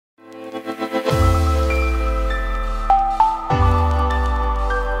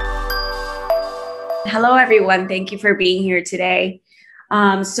Hello, everyone. Thank you for being here today.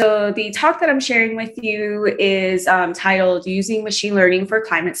 So the talk that I'm sharing with you is titled Using Machine Learning for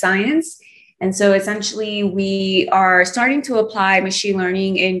Climate Science. And so essentially, we are starting to apply machine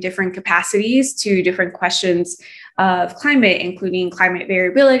learning in different capacities to different questions of climate, including climate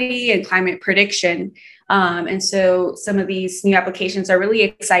variability and climate prediction. And so some of these new applications are really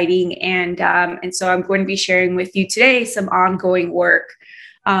exciting. And so I'm going to be sharing with you today some ongoing work.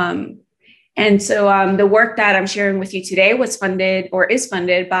 The work that I'm sharing with you today was funded or is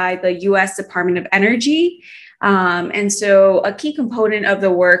funded by the US Department of Energy. And so a key component of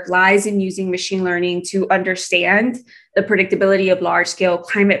the work lies in using machine learning to understand the predictability of large-scale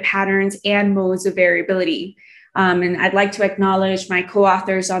climate patterns and modes of variability. And I'd like to acknowledge my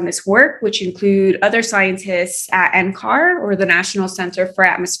co-authors on this work, which include other scientists at NCAR, or the National Center for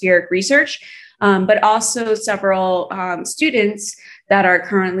Atmospheric Research, but also several students that are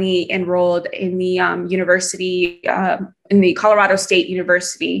currently enrolled in the university, in the Colorado State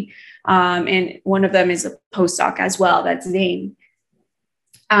University. And one of them is a postdoc as well, that's Zane.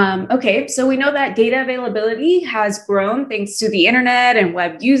 Okay, so we know that data availability has grown thanks to the internet and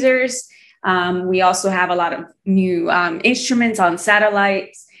web users. We also have a lot of new instruments on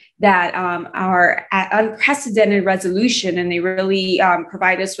satellites that are at unprecedented resolution, and they really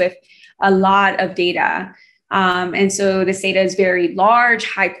provide us with a lot of data. And so this data is very large,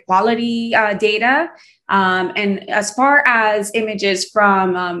 high quality data. And as far as images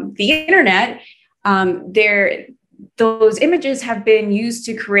from the internet, those images have been used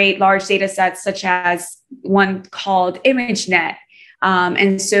to create large data sets, such as one called ImageNet.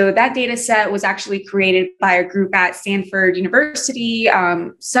 And so that data set was actually created by a group at Stanford University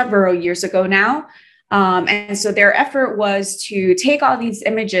several years ago now. And so their effort was to take all these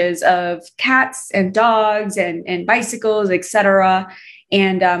images of cats and dogs and bicycles, et cetera,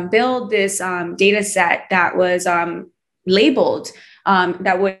 and build this data set that was labeled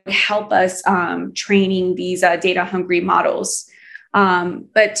that would help us training these data hungry models.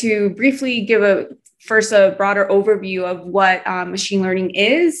 But to briefly give first a broader overview of what machine learning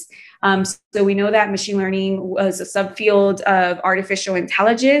is. So we know that machine learning was a subfield of artificial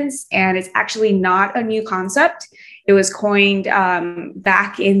intelligence, and it's actually not a new concept. It was coined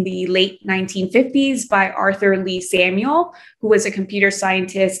back in the late 1950s by Arthur Lee Samuel, who was a computer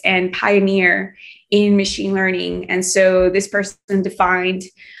scientist and pioneer in machine learning. And so this person defined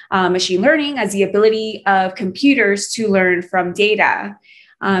machine learning as the ability of computers to learn from data.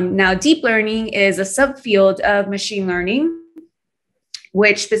 Now, deep learning is a subfield of machine learning,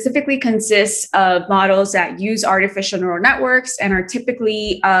 which specifically consists of models that use artificial neural networks and are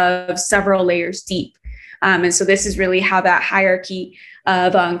typically of several layers deep. And so this is really how that hierarchy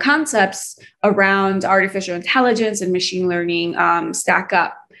of concepts around artificial intelligence and machine learning stack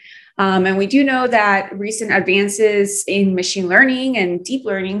up. And we do know that recent advances in machine learning and deep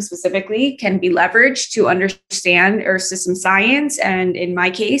learning specifically can be leveraged to understand Earth system science, and in my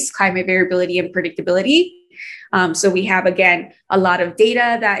case, climate variability and predictability. So we have, again, a lot of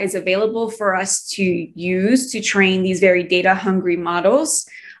data that is available for us to use to train these very data hungry models.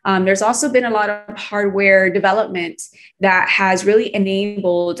 There's also been a lot of hardware development that has really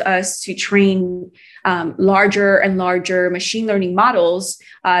enabled us to train larger and larger machine learning models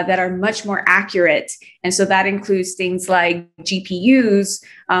that are much more accurate. And so that includes things like GPUs,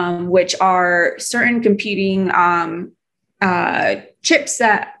 which are certain computing chips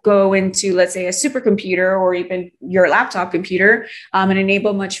that go into, let's say, a supercomputer or even your laptop computer and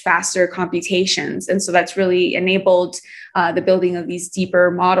enable much faster computations. And so that's really enabled the building of these deeper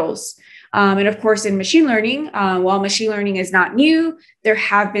models. And of course, in machine learning, while machine learning is not new, there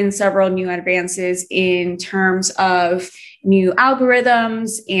have been several new advances in terms of new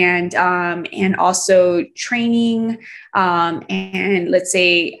algorithms and also training and, let's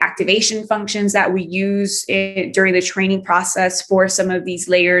say, activation functions that we use during the training process for some of these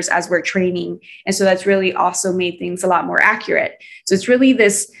layers as we're training. And so that's really also made things a lot more accurate. So it's really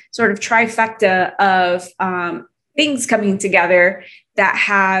this sort of trifecta of things coming together that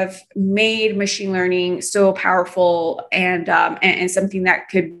have made machine learning so powerful and something that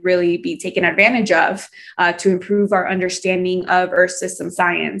could really be taken advantage of to improve our understanding of Earth system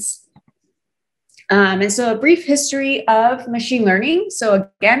science. And so a brief history of machine learning. So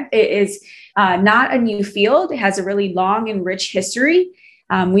again, it is not a new field. It has a really long and rich history.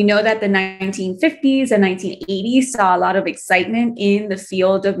 We know that the 1950s and 1980s saw a lot of excitement in the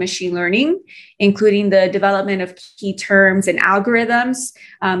field of machine learning, including the development of key terms and algorithms.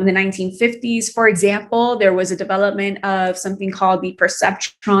 In the 1950s, for example, there was a development of something called the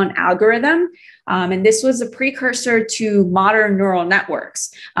perceptron algorithm. And this was a precursor to modern neural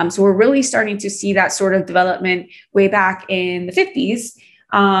networks. So we're really starting to see that sort of development way back in the 50s.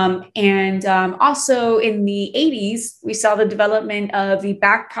 Also in the 80s, we saw the development of the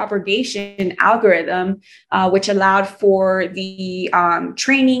backpropagation algorithm, which allowed for the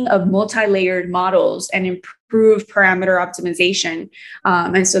training of multi-layered models and improved parameter optimization.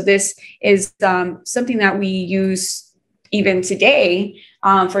 And so this is something that we use even today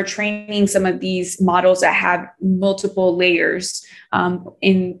for training some of these models that have multiple layers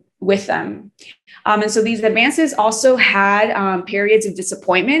with them. And so these advances also had periods of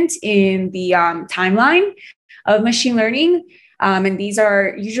disappointment in the timeline of machine learning. And these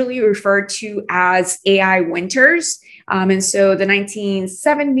are usually referred to as AI winters. And so the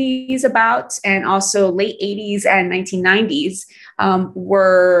 1970s about, and also late 80s and 1990s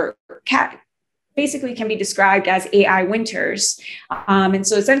were basically can be described as AI winters. And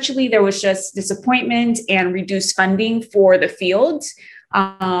so essentially there was just disappointment and reduced funding for the field.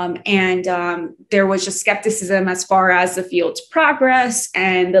 There was just skepticism as far as the field's progress,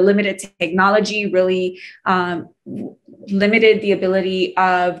 and the limited technology really limited the ability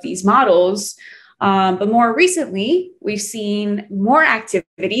of these models. But more recently, we've seen more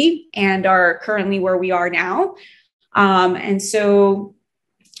activity and are currently where we are now.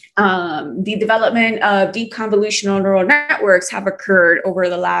 The development of deep convolutional neural networks have occurred over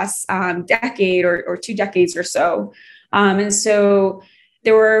the last decade or 2 decades or so.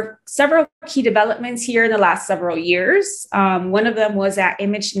 There were several key developments here in the last several years. One of them was that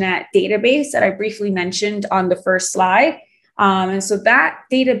ImageNet database that I briefly mentioned on the first slide. And so that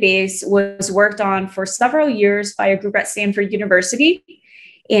database was worked on for several years by a group at Stanford University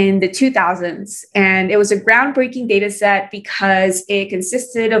in the 2000s. And it was a groundbreaking data set because it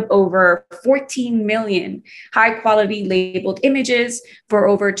consisted of over 14 million high quality labeled images for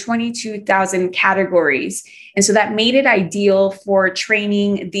over 22,000 categories. And so that made it ideal for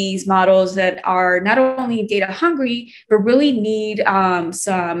training these models that are not only data hungry, but really need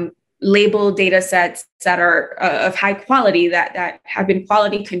some labeled data sets that are of high quality, that have been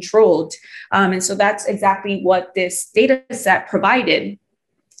quality controlled. And so that's exactly what this data set provided,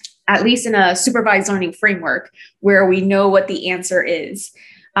 at least in a supervised learning framework where we know what the answer is.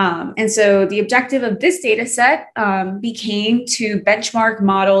 And so the objective of this data set became to benchmark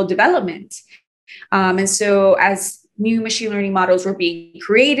model development. And so as new machine learning models were being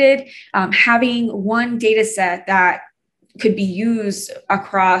created, having one data set that could be used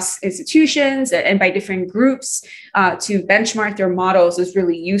across institutions and by different groups to benchmark their models is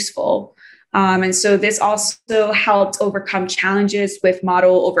really useful. And so this also helped overcome challenges with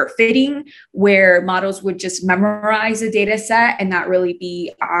model overfitting, where models would just memorize a data set and not really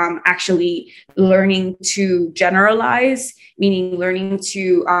be actually learning to generalize, meaning learning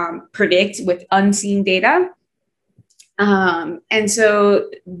to predict with unseen data. And so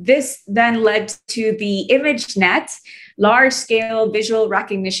this then led to the ImageNet large-scale visual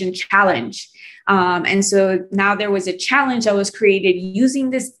recognition challenge. And so now there was a challenge that was created using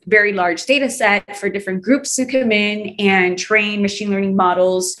this very large data set for different groups to come in and train machine learning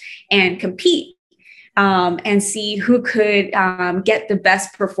models and compete and see who could get the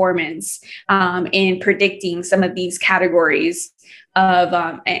best performance in predicting some of these categories of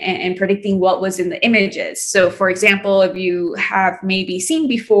and predicting what was in the images. So for example, if you have maybe seen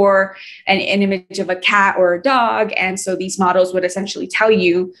before an image of a cat or a dog, and so these models would essentially tell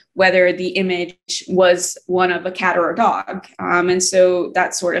you whether the image was one of a cat or a dog. And so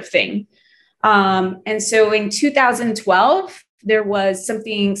that sort of thing. And so in 2012, there was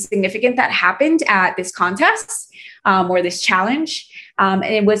something significant that happened at this contest or this challenge. And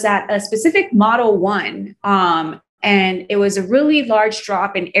it was at a specific Model 1. And it was a really large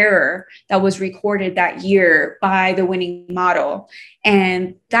drop in error that was recorded that year by the winning model.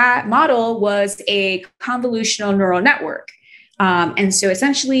 And that model was a convolutional neural network. And so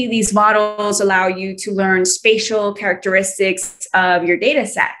essentially, these models allow you to learn spatial characteristics of your data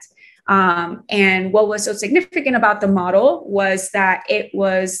set. And what was so significant about the model was that it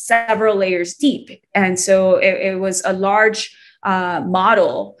was several layers deep. And so it was a large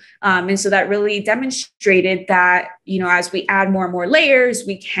model. And so that really demonstrated that, you know, as we add more and more layers,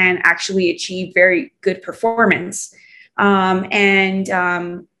 we can actually achieve very good performance.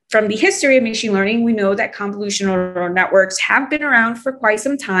 From the history of machine learning, we know that convolutional neural networks have been around for quite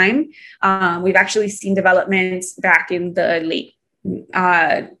some time. We've actually seen developments back in the late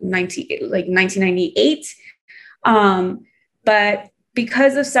 1998. But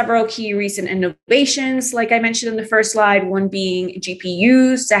because of several key recent innovations, like I mentioned in the first slide, one being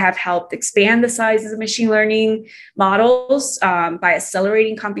GPUs that have helped expand the sizes of machine learning models by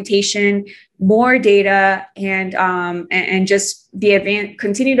accelerating computation, more data, and just the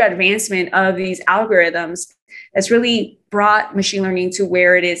continued advancement of these algorithms that's really brought machine learning to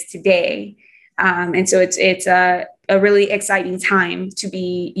where it is today. And so it's a really exciting time to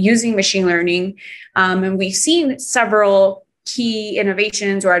be using machine learning. And we've seen several key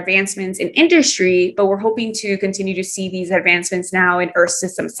innovations or advancements in industry, but we're hoping to continue to see these advancements now in earth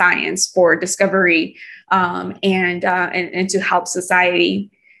system science for discovery and to help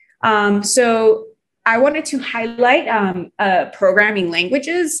society. So I wanted to highlight programming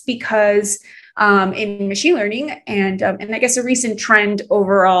languages because in machine learning and I guess a recent trend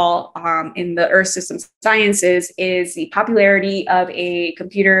overall in the earth system sciences is the popularity of a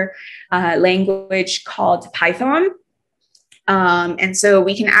computer language called Python. And so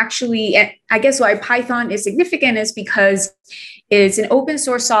we can actually, I guess why Python is significant is because it's an open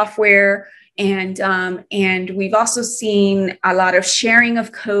source software. And we've also seen a lot of sharing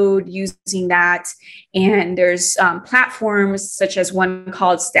of code using that. And there's platforms such as one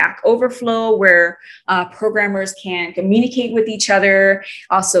called Stack Overflow, where programmers can communicate with each other.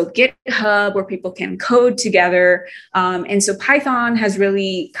 Also GitHub, where people can code together. And so Python has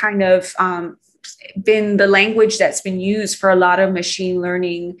really kind of been the language that's been used for a lot of machine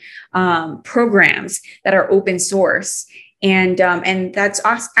learning programs that are open source. And that's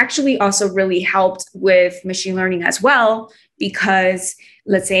actually also really helped with machine learning as well, because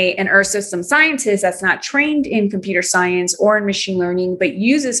let's say an earth system scientist that's not trained in computer science or in machine learning, but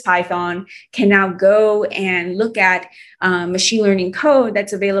uses Python can now go and look at machine learning code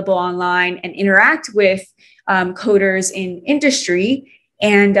that's available online and interact with coders in industry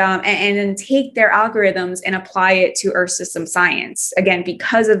and then take their algorithms and apply it to earth system science, again,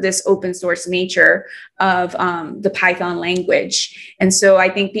 because of this open source nature of the Python language. And so I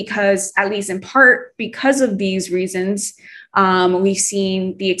think because, at least in part, because of these reasons, we've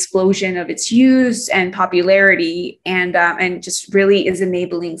seen the explosion of its use and popularity and just really is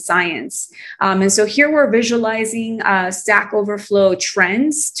enabling science. And so here we're visualizing Stack Overflow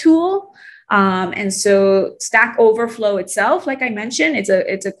trends tool. And so Stack Overflow itself, like I mentioned,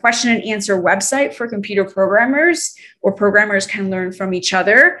 it's a question and answer website for computer programmers, where programmers can learn from each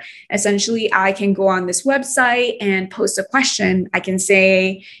other. Essentially, I can go on this website and post a question. I can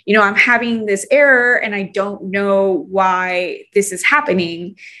say, I'm having this error and I don't know why this is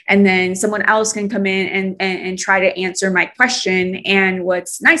happening. And then someone else can come in and try to answer my question. And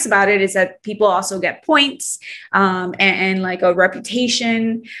what's nice about it is that people also get points and like a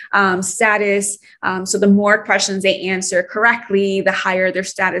reputation status. So the more questions they answer correctly, the higher their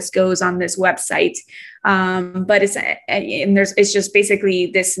status goes on this website. But it's just basically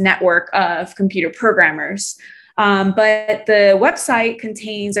this network of computer programmers. But the website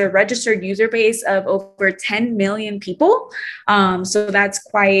contains a registered user base of over 10 million people. So that's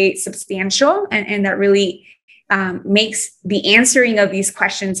quite substantial. And that really makes the answering of these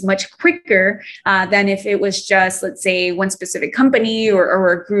questions much quicker than if it was just, let's say, one specific company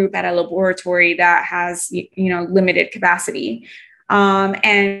or a group at a laboratory that has, limited capacity.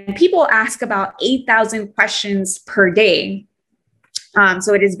 And people ask about 8,000 questions per day.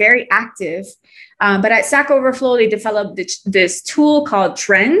 So it is very active. But at Stack Overflow, they developed this tool called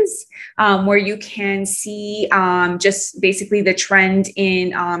Trends, where you can see just basically the trend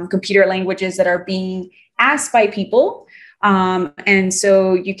in computer languages that are being asked by people. And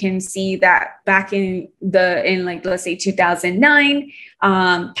so you can see that back in let's say 2009,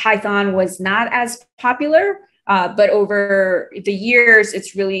 Python was not as popular. But over the years,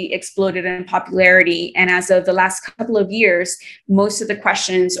 it's really exploded in popularity. And as of the last couple of years, most of the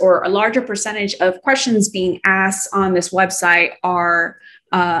questions, or a larger percentage of questions being asked on this website, are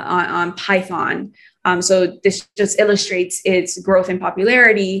on Python. So this just illustrates its growth in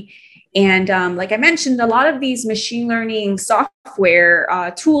popularity. And like I mentioned, a lot of these machine learning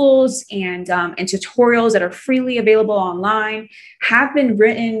software tools and tutorials that are freely available online have been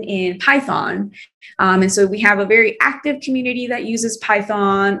written in Python. And so we have a very active community that uses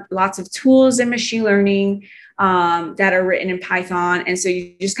Python, lots of tools in machine learning that are written in Python. And so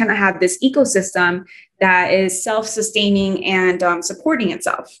you just kind of have this ecosystem that is self-sustaining and supporting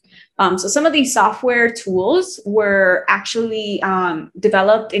itself. So some of these software tools were actually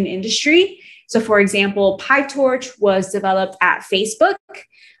developed in industry. So for example, PyTorch was developed at Facebook.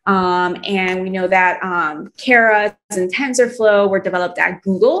 And we know that Keras and TensorFlow were developed at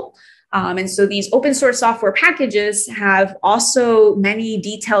Google. And so these open source software packages have also many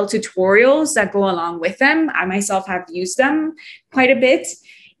detailed tutorials that go along with them. I myself have used them quite a bit,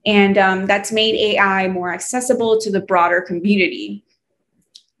 and that's made AI more accessible to the broader community.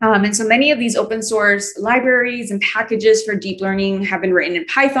 And so many of these open source libraries and packages for deep learning have been written in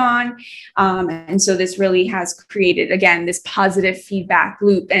Python. And so this really has created, again, this positive feedback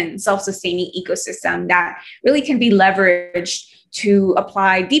loop and self-sustaining ecosystem that really can be leveraged to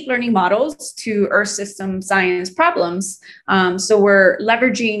apply deep learning models to Earth system science problems. So we're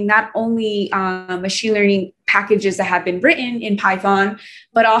leveraging not only machine learning packages that have been written in Python,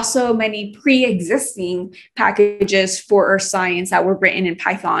 but also many pre-existing packages for Earth science that were written in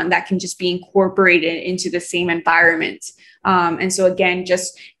Python that can just be incorporated into the same environment. And so again,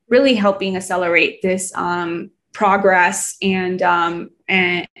 just really helping accelerate this progress and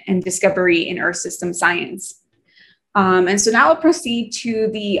discovery in Earth system science. And so now I'll proceed to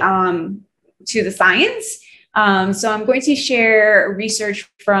the science. So I'm going to share research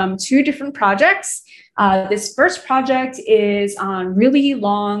from two different projects. This first project is on really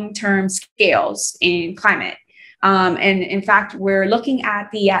long-term scales in climate. And in fact, we're looking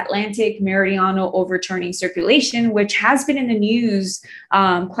at the Atlantic meridional overturning circulation, which has been in the news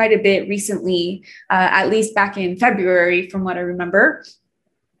quite a bit recently, at least back in February, from what I remember.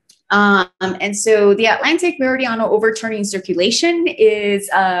 And so the Atlantic meridional overturning circulation is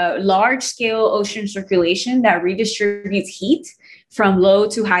a large-scale ocean circulation that redistributes heat from low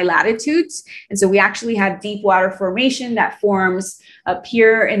to high latitudes. And so we actually have deep water formation that forms up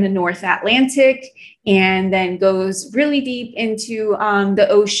here in the North Atlantic and then goes really deep into the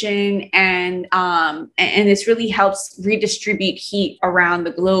ocean, and this really helps redistribute heat around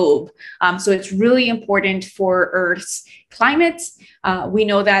the globe. So it's really important for Earth's climate. We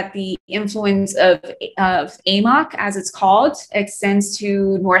know that the influence of AMOC, as it's called, extends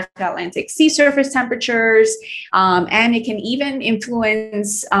to North Atlantic sea surface temperatures, and it can even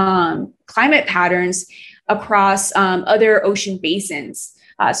influence climate patterns across other ocean basins.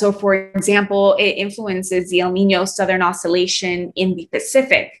 So for example, it influences the El Nino Southern Oscillation in the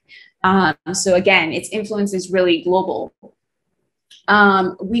Pacific. So again, its influence is really global.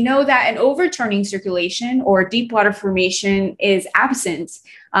 We know that an overturning circulation or deep water formation is absent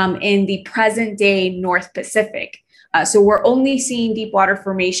in the present day North Pacific. So we're only seeing deep water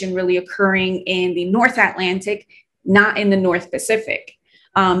formation really occurring in the North Atlantic, not in the North Pacific.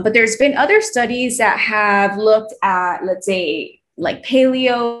 But there's been other studies that have looked at, let's say, like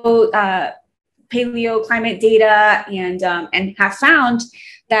paleo climate data, and have found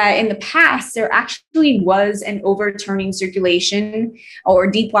that in the past, there actually was an overturning circulation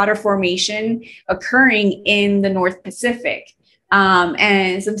or deep water formation occurring in the North Pacific.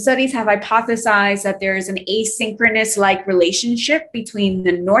 And some studies have hypothesized that there is an asynchronous-like relationship between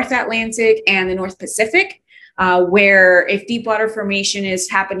the North Atlantic and the North Pacific, where if deep water formation is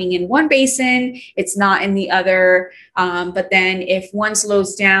happening in one basin, it's not in the other. But then if one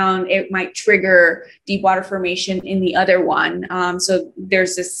slows down, it might trigger deep water formation in the other one. So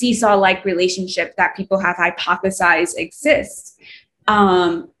there's a seesaw-like relationship that people have hypothesized exists.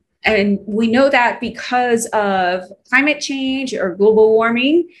 And we know that because of climate change or global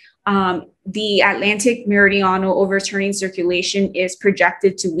warming, the Atlantic meridional overturning circulation is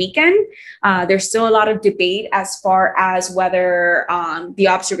projected to weaken. There's still a lot of debate as far as whether the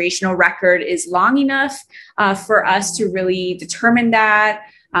observational record is long enough for us to really determine that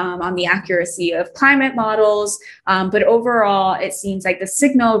on the accuracy of climate models. But overall, it seems like the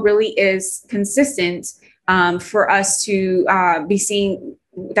signal really is consistent for us to be seeing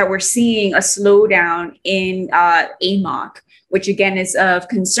that we're seeing a slowdown in AMOC, which again is of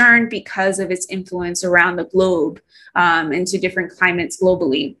concern because of its influence around the globe into different climates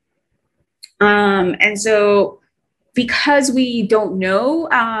globally. And so because we don't know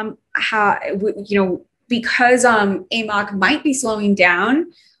because AMOC might be slowing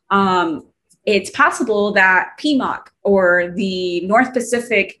down, it's possible that PMOC, or the North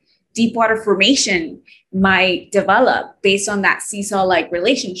Pacific deep water formation, might develop based on that seesaw-like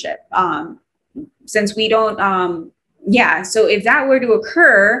relationship. Since we don't, so if that were to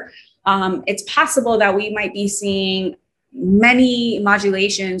occur, it's possible that we might be seeing many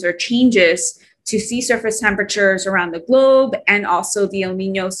modulations or changes to sea surface temperatures around the globe, and also the El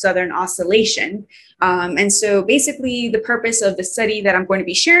Nino Southern Oscillation. And so basically the purpose of the study that I'm going to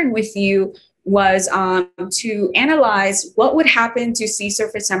be sharing with you was to analyze what would happen to sea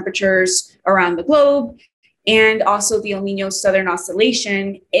surface temperatures around the globe, and also the El Nino Southern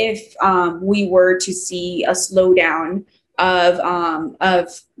Oscillation if we were to see a slowdown of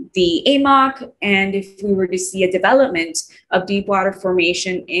the AMOC, and if we were to see a development of deep water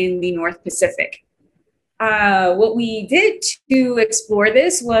formation in the North Pacific. What we did to explore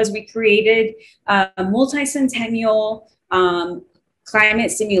this was we created multi-centennial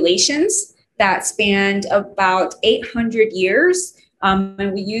climate simulations that spanned about 800 years.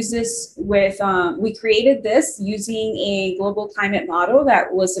 And we use this with, we created this using a global climate model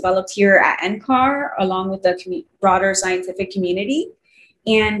that was developed here at NCAR along with the broader scientific community.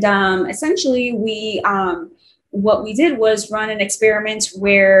 And essentially what we did was run an experiment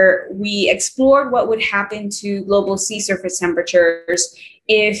where we explored what would happen to global sea surface temperatures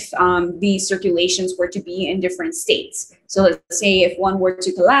if these circulations were to be in different states. So let's say if one were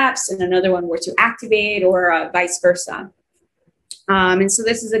to collapse and another one were to activate, or vice versa. And so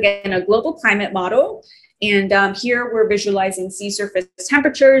this is, again, a global climate model. And here we're visualizing sea surface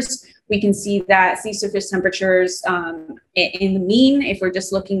temperatures. We can see that sea surface temperatures in the mean, if we're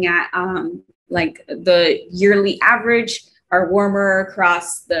just looking at like the yearly average, are warmer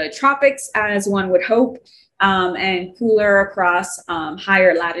across the tropics, as one would hope, and cooler across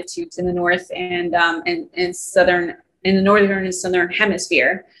higher latitudes in the north and southern, in the northern and southern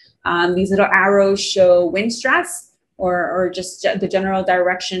hemisphere. These little arrows show wind stress, or just the general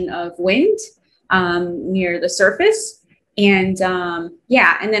direction of wind near the surface. And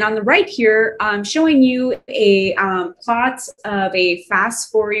yeah, and then on the right here, I'm showing you a plot of a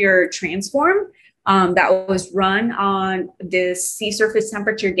fast Fourier transform that was run on this sea surface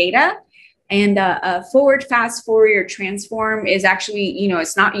temperature data. And a forward fast Fourier transform is actually,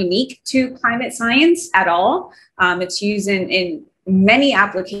 it's not unique to climate science at all. It's used in many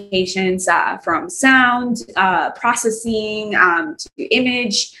applications, from sound processing to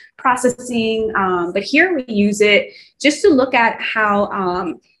image processing. But here we use it just to look at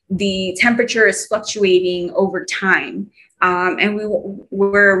how the temperature is fluctuating over time. And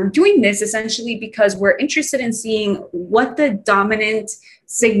we're doing this essentially because we're interested in seeing what the dominant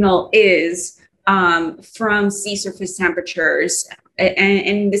signal is from sea surface temperatures.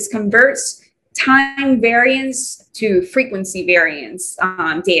 And this converts time variance to frequency variance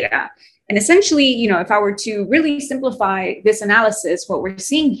data. And essentially, if I were to really simplify this analysis, what we're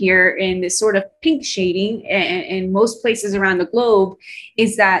seeing here in this sort of pink shading in most places around the globe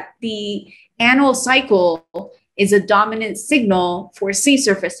is that the annual cycle is a dominant signal for sea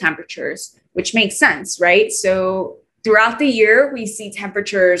surface temperatures, which makes sense, right? So throughout the year, we see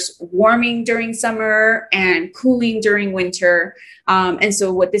temperatures warming during summer and cooling during winter. And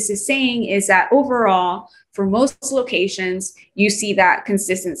so what this is saying is that overall, for most locations, you see that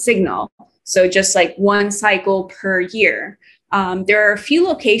consistent signal. So just like one cycle per year. There are a few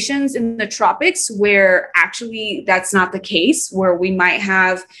locations in the tropics where actually that's not the case, where we might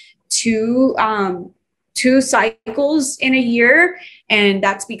have two cycles in a year. And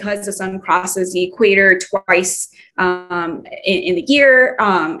that's because the sun crosses the equator twice in the year.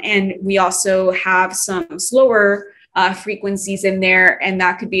 And we also have some slower frequencies in there, and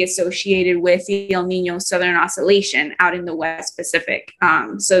that could be associated with the El Nino Southern Oscillation out in the West Pacific.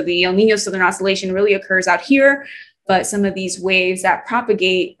 So the El Nino Southern Oscillation really occurs out here, but some of these waves that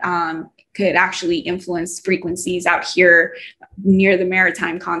propagate could actually influence frequencies out here near the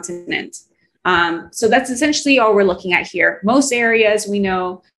maritime continent. So that's essentially all we're looking at here. Most areas, we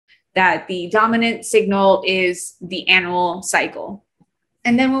know that the dominant signal is the annual cycle.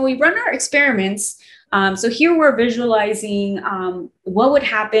 And then when we run our experiments, so here we're visualizing what would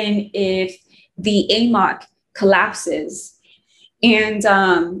happen if the AMOC collapses. And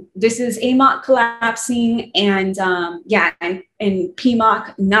this is AMOC collapsing and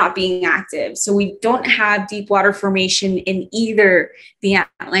PMOC not being active. So we don't have deep water formation in either the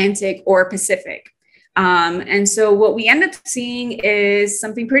Atlantic or Pacific. And so what we end up seeing is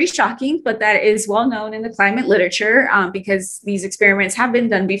something pretty shocking, but that is well known in the climate literature because these experiments have been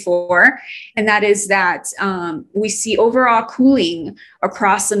done before. And that is that we see overall cooling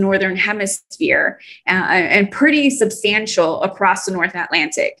across the Northern Hemisphere and pretty substantial across the North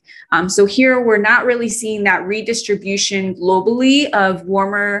Atlantic. So here we're not really seeing that redistribution globally of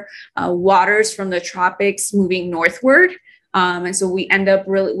warmer waters from the tropics moving northward. And so we end up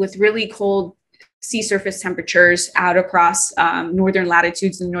with really cold sea surface temperatures out across northern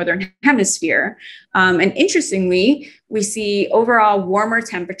latitudes in the Northern Hemisphere. And interestingly, we see overall warmer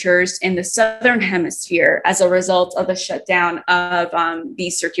temperatures in the Southern Hemisphere as a result of the shutdown of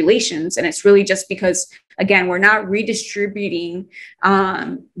these circulations. And it's really just because, again, we're not redistributing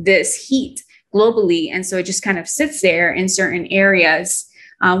this heat globally. And so it just kind of sits there in certain areas.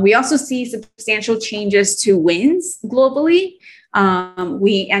 We also see substantial changes to winds globally.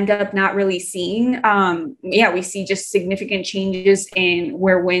 we end up not really seeing, we see just significant changes in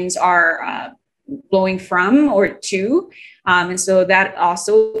where winds are blowing from or to. And so that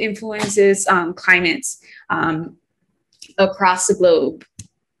also influences climates across the globe.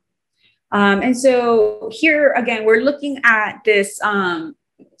 And so here again, we're looking at this.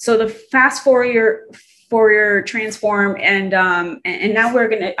 So the fast Fourier transform, and now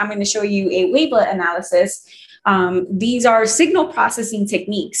I'm gonna show you a wavelet analysis. These are signal processing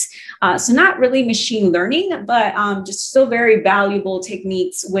techniques. So not really machine learning, but just still very valuable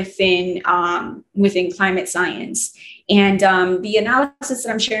techniques within climate science. And the analysis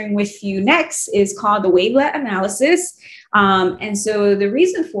that I'm sharing with you next is called the wavelet analysis. And so the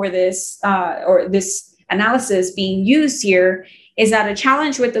reason for this, or this analysis being used here, is that a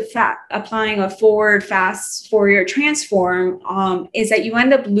challenge with applying a forward fast Fourier transform is that you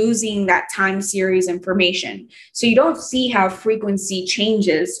end up losing that time series information. So you don't see how frequency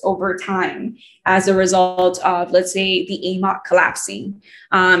changes over time as a result of, let's say, the AMOC collapsing.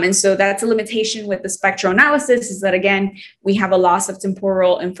 And so that's a limitation with the spectral analysis, is that, again, we have a loss of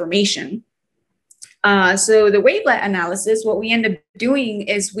temporal information. So the wavelet analysis, what we end up doing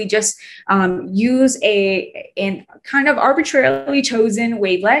is we just use a kind of arbitrarily chosen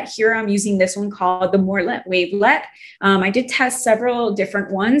wavelet. Here I'm using this one called the Morlet wavelet. I did test several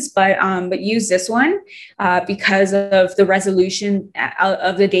different ones, but use this one because of the resolution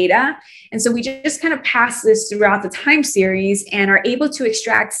of the data. And so we just kind of pass this throughout the time series and are able to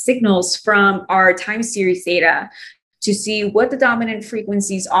extract signals from our time series data to see what the dominant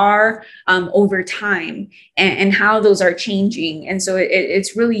frequencies are over time and how those are changing. And so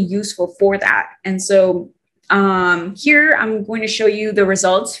it's really useful for that. And so here I'm going to show you the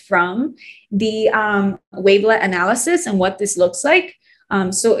results from the wavelet analysis and what this looks like.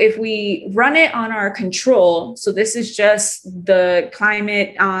 So if we run it on our control, so this is just the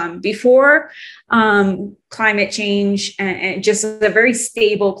climate before climate change, and just a very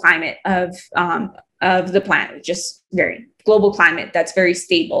stable climate of the planet, just very global climate that's very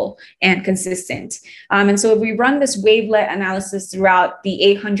stable and consistent. And so if we run this wavelet analysis throughout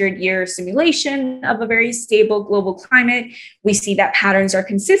the 800-year simulation of a very stable global climate, we see that patterns are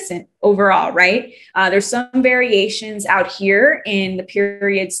consistent overall, right? There's some variations out here in the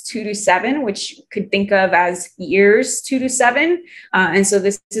periods 2 to 7, which you could think of as years 2 to 7. And so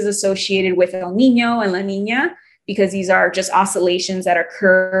this is associated with El Nino and La Nina, because these are just oscillations that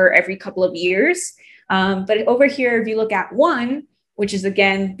occur every couple of years. But over here, if you look at 1, which is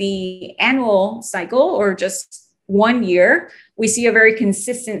again the annual cycle or just 1 year, we see a very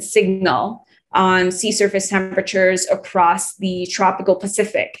consistent signal on sea surface temperatures across the tropical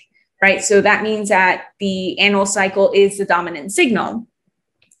Pacific, right? So that means that the annual cycle is the dominant signal.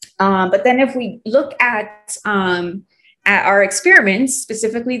 But then if we look at our experiments,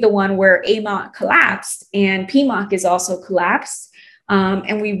 specifically the one where AMOC collapsed and PMOC is also collapsed,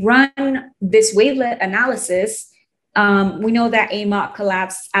 and we run this wavelet analysis, we know that AMOC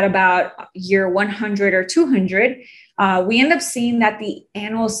collapsed at about year 100 or 200. We end up seeing that the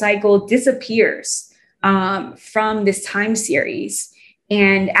annual cycle disappears from this time series.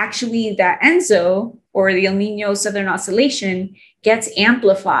 And actually that ENSO, or the El Nino Southern Oscillation, gets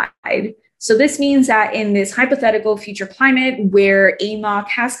amplified. So this means that in this hypothetical future climate where AMOC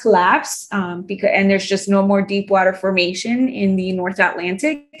has collapsed, and there's just no more deep water formation in the North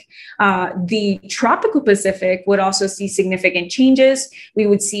Atlantic, the tropical Pacific would also see significant changes. We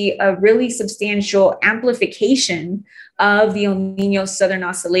would see a really substantial amplification of the El Nino Southern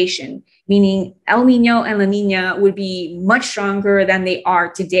Oscillation, meaning El Nino and La Nina would be much stronger than they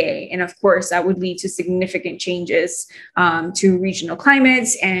are today. And of course, that would lead to significant changes to regional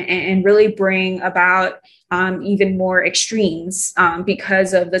climates and really bring about even more extremes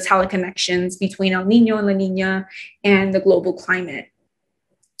because of the teleconnections between El Nino and La Nina and the global climate.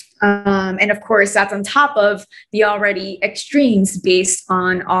 And of course, that's on top of the already extremes based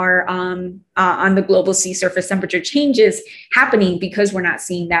on our on the global sea surface temperature changes happening because we're not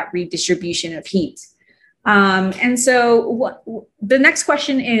seeing that redistribution of heat. And so the next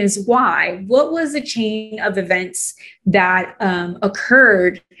question is why? What was the chain of events that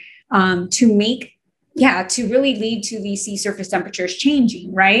occurred to really lead to the sea surface temperatures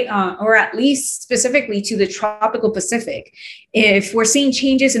changing, right? Or at least specifically to the tropical Pacific. If we're seeing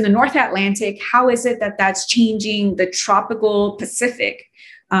changes in the North Atlantic, how is it that that's changing the tropical Pacific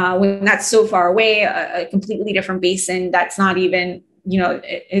when that's so far away, a completely different basin that's not even,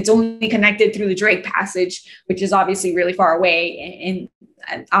 it's only connected through the Drake Passage, which is obviously really far away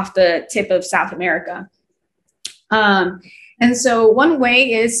off the tip of South America. And so one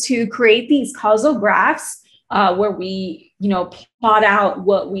way is to create these causal graphs where we plot out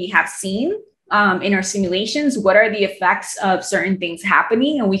what we have seen in our simulations. What are the effects of certain things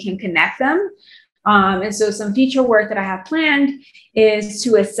happening, and we can connect them. And so some future work that I have planned is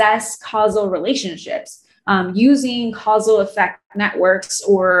to assess causal relationships using causal effect networks,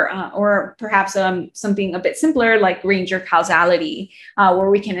 or perhaps something a bit simpler like Ranger causality, where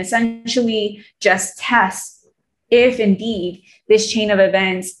we can essentially just test if indeed this chain of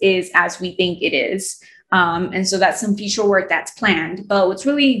events is as we think it is. And so that's some future work that's planned. But what's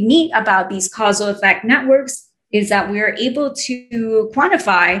really neat about these causal effect networks is that we are able to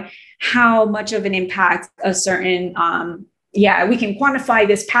quantify how much of an impact a certain, we can quantify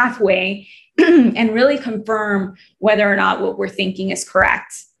this pathway and really confirm whether or not what we're thinking is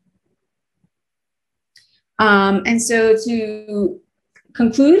correct. And so to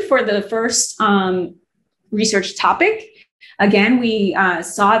conclude for the first research topic, again, we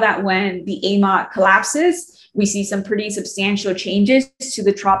saw that when the AMOT collapses, we see some pretty substantial changes to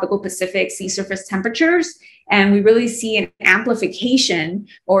the tropical Pacific sea surface temperatures. And we really see an amplification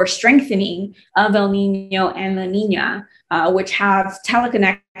or strengthening of El Nino and La Nina, which have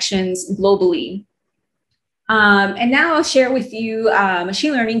teleconnections globally. And now I'll share with you a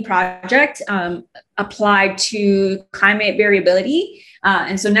machine learning project applied to climate variability.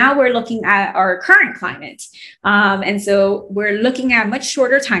 And so now we're looking at our current climate. And so we're looking at much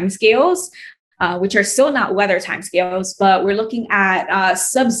shorter timescales, which are still not weather timescales, but we're looking at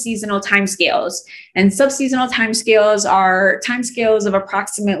sub-seasonal timescales. And sub-seasonal timescales are timescales of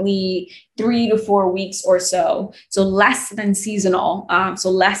approximately 3 to 4 weeks or so. So less than seasonal,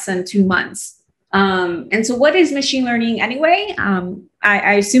 so less than 2 months. And so what is machine learning anyway?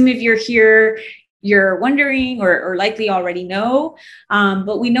 I assume if you're here, you're wondering or likely already know,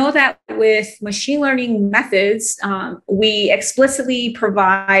 but we know that with machine learning methods, we explicitly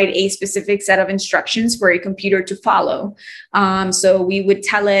provide a specific set of instructions for a computer to follow. So we would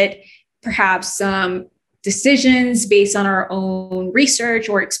tell it perhaps decisions based on our own research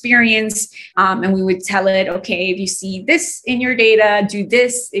or experience. And we would tell it, okay, if you see this in your data, do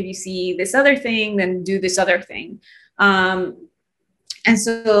this. If you see this other thing, then do this other thing. And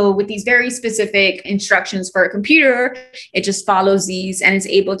so with these very specific instructions for a computer, it just follows these and is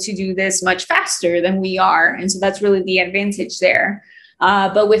able to do this much faster than we are. And so that's really the advantage there.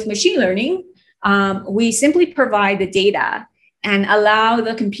 But with machine learning, we simply provide the data and allow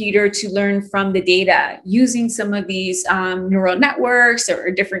the computer to learn from the data using some of these neural networks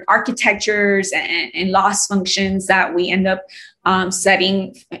or different architectures and loss functions that we end up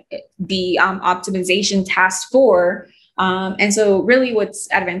setting the optimization task for. And so really what's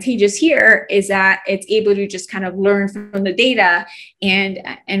advantageous here is that it's able to just kind of learn from the data,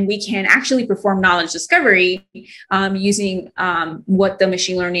 and we can actually perform knowledge discovery using what the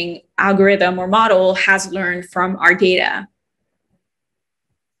machine learning algorithm or model has learned from our data.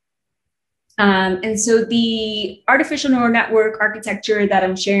 And so the artificial neural network architecture that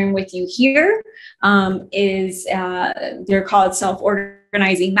I'm sharing with you here is they're called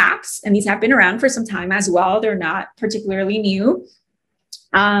self-organizing maps. And these have been around for some time as well. They're not particularly new.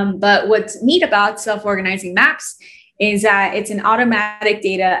 But what's neat about self-organizing maps is that it's an automatic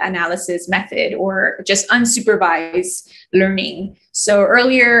data analysis method, or just unsupervised learning. So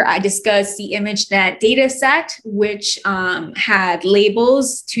earlier I discussed the ImageNet data set, which had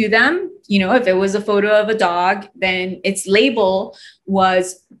labels to them. You know, if it was a photo of a dog, then its label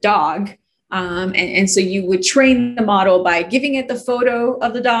was dog. And so you would train the model by giving it the photo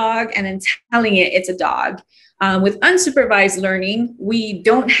of the dog and then telling it it's a dog. With unsupervised learning, we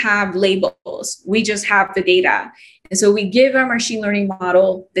don't have labels. We just have the data. And so we give our machine learning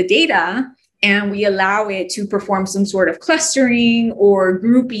model the data, and we allow it to perform some sort of clustering or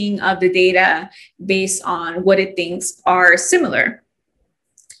grouping of the data based on what it thinks are similar.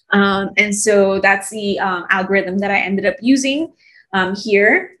 And so that's the algorithm that I ended up using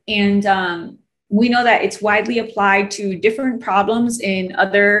here. And we know that it's widely applied to different problems in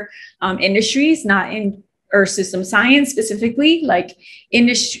other industries, not in Earth system science specifically, like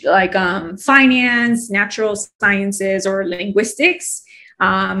industry, like finance, natural sciences, or linguistics.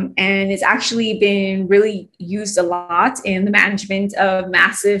 And it's actually been really used a lot in the management of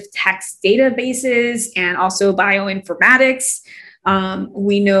massive text databases and also bioinformatics.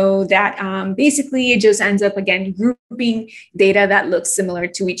 We know that basically it just ends up, again, grouping data that looks similar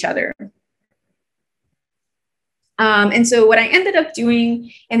to each other. And so what I ended up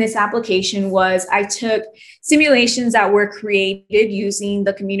doing in this application was I took simulations that were created using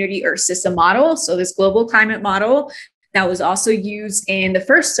the Community Earth System model, so this global climate model that was also used in the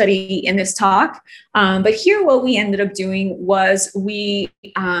first study in this talk. But here what we ended up doing was we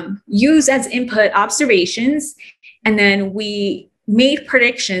use as input observations And then we made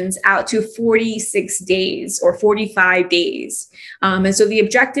predictions out to 46 days or 45 days. And so the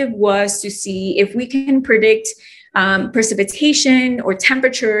objective was to see if we can predict precipitation or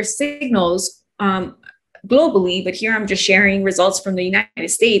temperature signals globally, but here I'm just sharing results from the United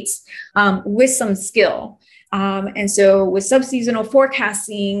States with some skill. And so with subseasonal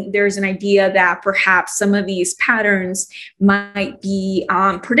forecasting, there's an idea that perhaps some of these patterns might be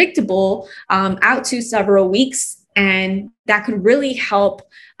predictable out to several weeks, and that could really help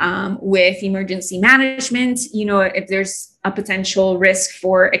with emergency management. You know, if there's a potential risk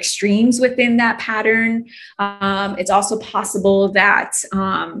for extremes within that pattern, it's also possible that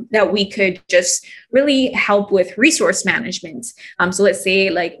that we could just really help with resource management. So let's say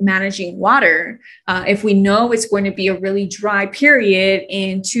like managing water. If we know it's going to be a really dry period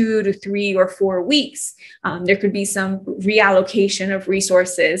in 2 to 3 or 4 weeks, there could be some reallocation of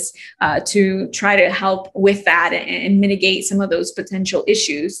resources to try to help with that and mitigate some of those potential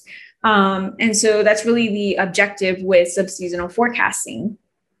issues. And so that's really the objective with subseasonal forecasting.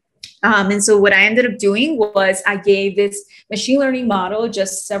 And so what I ended up doing was I gave this machine learning model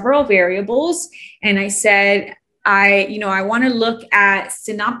just several variables, and I said, I want to look at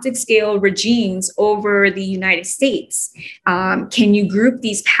synoptic scale regimes over the United States. Can you group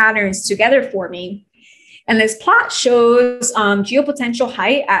these patterns together for me? And this plot shows geopotential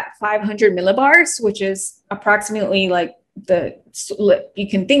height at 500 millibars, which is approximately like you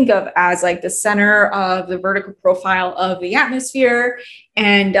can think of as like the center of the vertical profile of the atmosphere.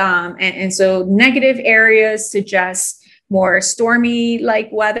 And so negative areas suggest more stormy like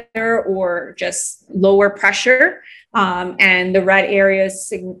weather or just lower pressure. And the red areas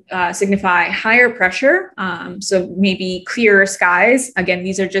signify higher pressure. So maybe clearer skies. Again,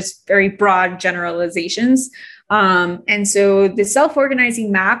 these are just very broad generalizations. And so the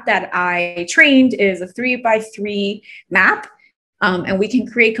self-organizing map that I trained is a 3x3 map. And we can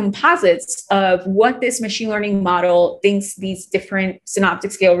create composites of what this machine learning model thinks these different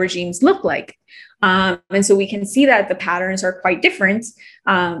synoptic scale regimes look like. And so we can see that the patterns are quite different.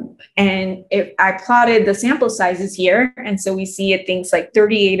 And if I plotted the sample sizes here, and so we see it thinks like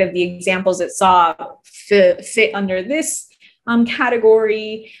 38 of the examples it saw fit under this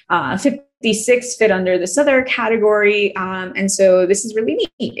category, 56 fit under this other category. And so this is really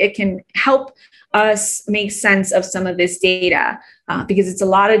neat. It can help us make sense of some of this data because it's a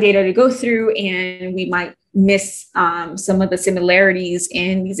lot of data to go through, and we might miss some of the similarities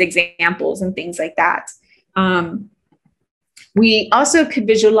in these examples and things like that. We also could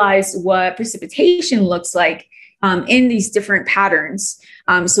visualize what precipitation looks like in these different patterns.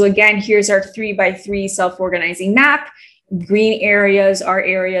 So again, here's our 3x3 self-organizing map. Green areas are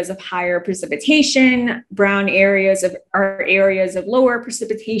areas of higher precipitation. Brown areas are areas of lower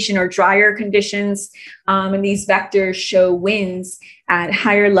precipitation or drier conditions. And these vectors show winds at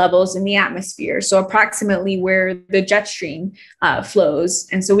higher levels in the atmosphere. So approximately where the jet stream flows.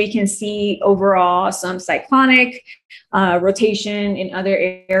 And so we can see overall some cyclonic rotation in other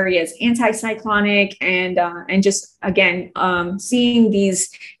areas, anticyclonic, and just again, seeing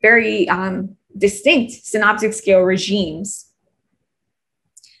these very distinct synoptic scale regimes.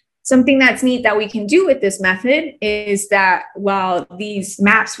 Something that's neat that we can do with this method is that while these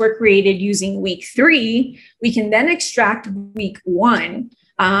maps were created using week 3, we can then extract week 1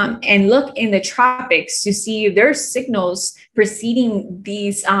 and look in the tropics to see if there's signals preceding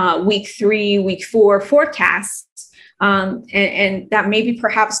these week 3, week 4 forecasts, and that maybe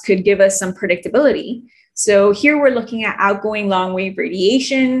perhaps could give us some predictability. So here we're looking at outgoing long wave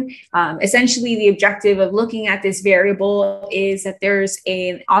radiation. Essentially, the objective of looking at this variable is that there's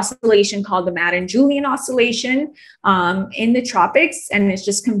an oscillation called the Madden-Julian oscillation in the tropics, and it's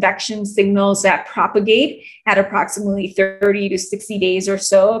just convection signals that propagate at approximately 30 to 60 days or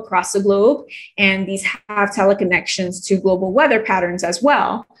so across the globe. And these have teleconnections to global weather patterns as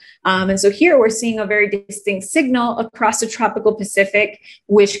well. And so here we're seeing a very distinct signal across the tropical Pacific,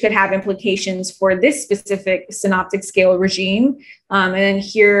 which could have implications for this specific synoptic scale regime. And then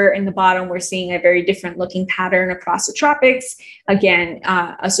here in the bottom, we're seeing a very different looking pattern across the tropics, again,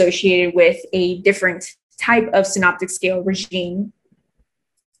 associated with a different type of synoptic scale regime.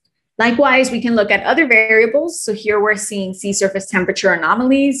 Likewise, we can look at other variables. So here we're seeing sea surface temperature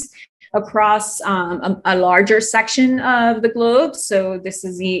anomalies across a larger section of the globe. So this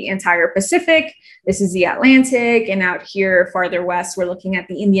is the entire Pacific, this is the Atlantic, and out here farther west, we're looking at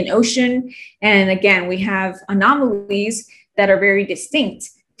the Indian Ocean. And again, we have anomalies that are very distinct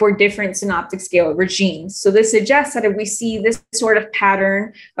for different synoptic scale regimes. So this suggests that if we see this sort of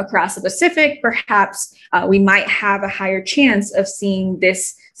pattern across the Pacific, perhaps we might have a higher chance of seeing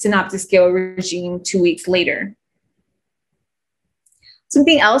this synoptic scale regime 2 weeks later.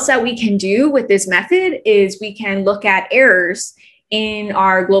 Something else that we can do with this method is we can look at errors in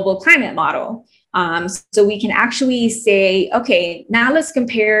our global climate model. So we can actually say, okay, now let's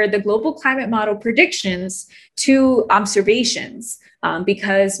compare the global climate model predictions to observations,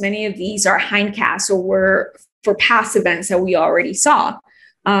 because many of these are hindcasts or were for past events that we already saw.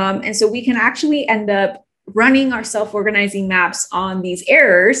 And so we can actually end up running our self-organizing maps on these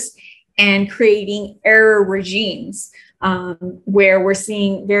errors and creating error regimes where we're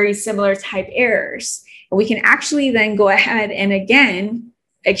seeing very similar type errors. And we can actually then go ahead and again,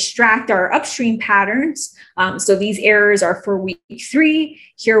 extract our upstream patterns. So these errors are for week 3.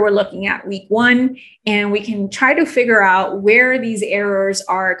 Here we're looking at week 1, and we can try to figure out where these errors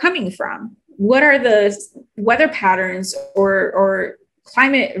are coming from. What are the weather patterns or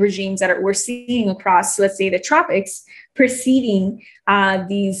climate regimes that we're seeing across, let's say, the tropics preceding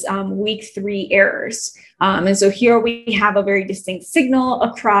these week 3 errors. And so here we have a very distinct signal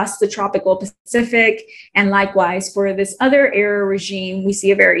across the tropical Pacific. And likewise, for this other error regime, we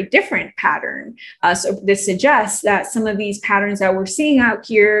see a very different pattern. So this suggests that some of these patterns that we're seeing out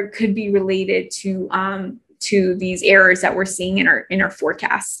here could be related to these errors that we're seeing in our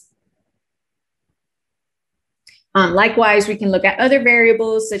forecasts. Likewise, we can look at other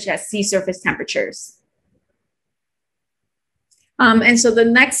variables such as sea surface temperatures. And so the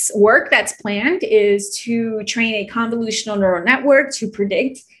next work that's planned is to train a convolutional neural network to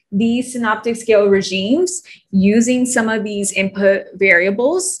predict these synoptic scale regimes using some of these input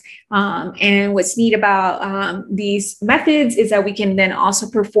variables. And what's neat about these methods is that we can then also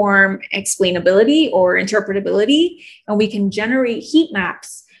perform explainability or interpretability, and we can generate heat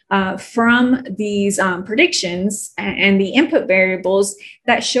maps from these predictions and the input variables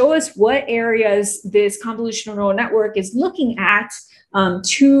that show us what areas this convolutional neural network is looking at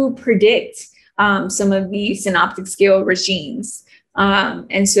to predict some of the synoptic scale regimes.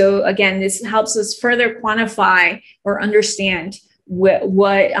 And so again, this helps us further quantify or understand what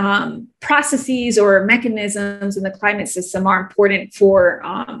processes or mechanisms in the climate system are important for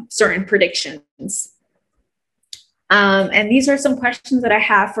certain predictions. And these are some questions that I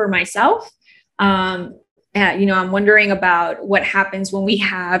have for myself. I'm wondering about what happens when we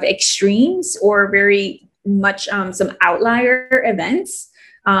have extremes or very much some outlier events.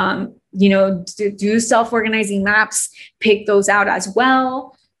 Do self-organizing maps pick those out as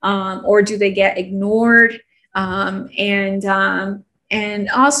well, or do they get ignored? And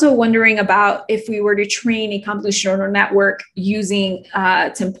also wondering about if we were to train a convolutional neural network using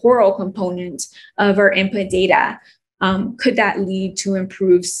a temporal component of our input data. Could that lead to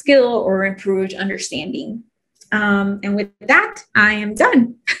improved skill or improved understanding? And with that, I am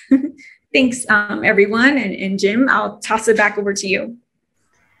done. Thanks, everyone. And Jim, I'll toss it back over to you.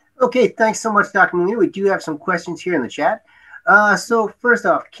 Okay, thanks so much, Dr. Molina. We do have some questions here in the chat. So first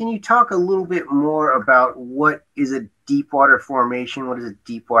off, can you talk a little bit more about what is a deep water formation? What is a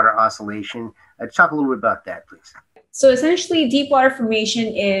deep water oscillation? Talk a little bit about that, please. So essentially, deep water formation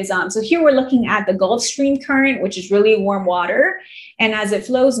is, so here we're looking at the Gulf Stream current, which is really warm water. And as it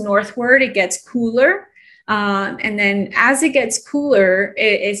flows northward, it gets cooler. And then as it gets cooler,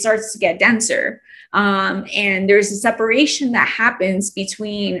 it starts to get denser. And there's a separation that happens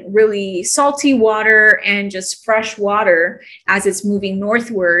between really salty water and just fresh water as it's moving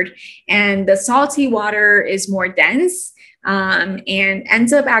northward. And the salty water is more dense and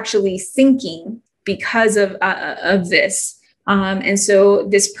ends up actually sinking because of this. And so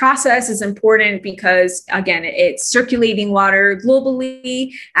this process is important because, again, it's circulating water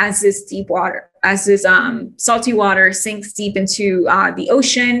globally as this salty water sinks deep into the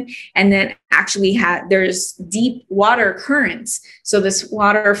ocean, and then actually there's deep water currents. So this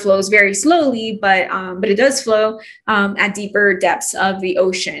water flows very slowly, but it does flow at deeper depths of the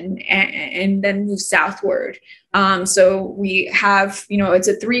ocean and then moves southward. So we have, it's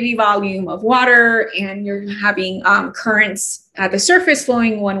a 3D volume of water, and you're having currents at the surface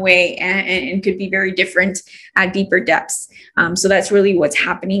flowing one way and could be very different at deeper depths. So that's really what's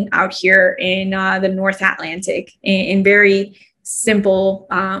happening out here in the North Atlantic in very simple,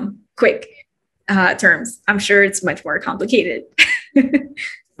 quick terms. I'm sure it's much more complicated.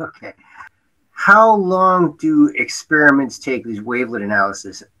 Okay. How long do experiments take, these wavelet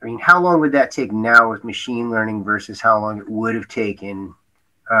analysis? I mean, how long would that take now with machine learning versus how long it would have taken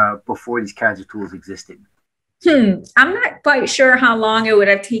before these kinds of tools existed? I'm not quite sure how long it would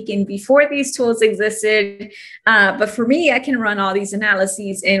have taken before these tools existed. But for me, I can run all these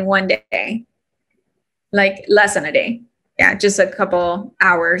analyses in one day, like less than a day. Yeah, just a couple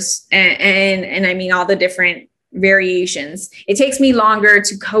hours. And I mean, all the different variations. It takes me longer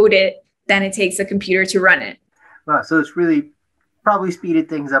to code it than it takes a computer to run it. Wow, so it's really probably speeded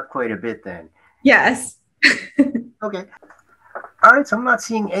things up quite a bit then. Yes. Okay. All right, so I'm not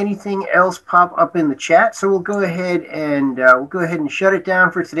seeing anything else pop up in the chat, so we'll go ahead and shut it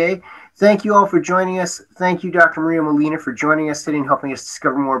down for today. Thank you all for joining us. Thank you, Dr. Maria Molina, for joining us today and helping us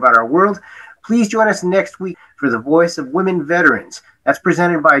discover more about our world. Please join us next week for the Voice of Women Veterans. That's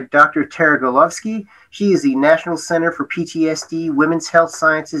presented by Dr. Tara Golovsky. She is the National Center for PTSD Women's Health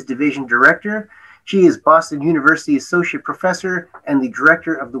Sciences Division Director. She is Boston University Associate Professor and the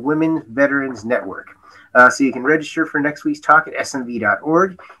Director of the Women Veterans Network. So you can register for next week's talk at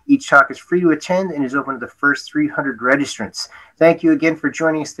smv.org. Each talk is free to attend and is open to the first 300 registrants. Thank you again for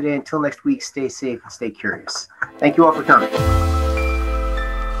joining us today. Until next week, stay safe and stay curious. Thank you all for coming.